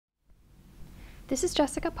This is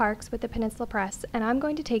Jessica Parks with the Peninsula Press, and I'm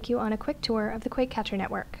going to take you on a quick tour of the Quake-Catcher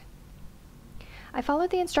Network. I followed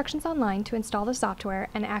the instructions online to install the software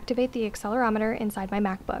and activate the accelerometer inside my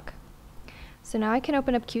MacBook. So now I can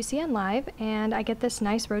open up QCN Live, and I get this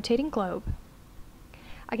nice rotating globe.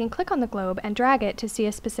 I can click on the globe and drag it to see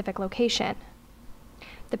a specific location.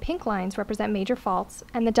 The pink lines represent major faults,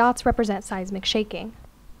 and the dots represent seismic shaking.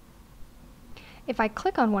 If I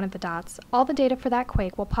click on one of the dots, all the data for that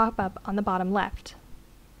quake will pop up on the bottom left.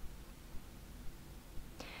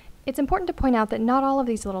 It's important to point out that not all of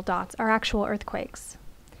these little dots are actual earthquakes.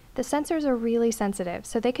 The sensors are really sensitive,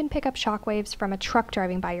 so they can pick up shock waves from a truck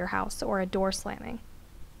driving by your house or a door slamming.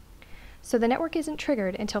 So the network isn't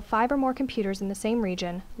triggered until 5 or more computers in the same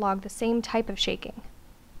region log the same type of shaking.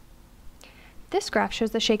 This graph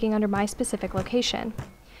shows the shaking under my specific location.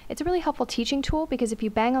 It's a really helpful teaching tool because if you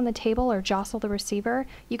bang on the table or jostle the receiver,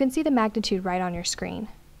 you can see the magnitude right on your screen.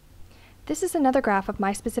 This is another graph of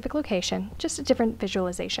my specific location, just a different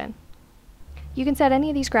visualization. You can set any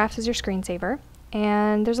of these graphs as your screensaver,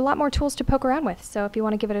 and there's a lot more tools to poke around with, so if you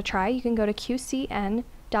want to give it a try, you can go to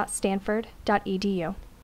qcn.stanford.edu.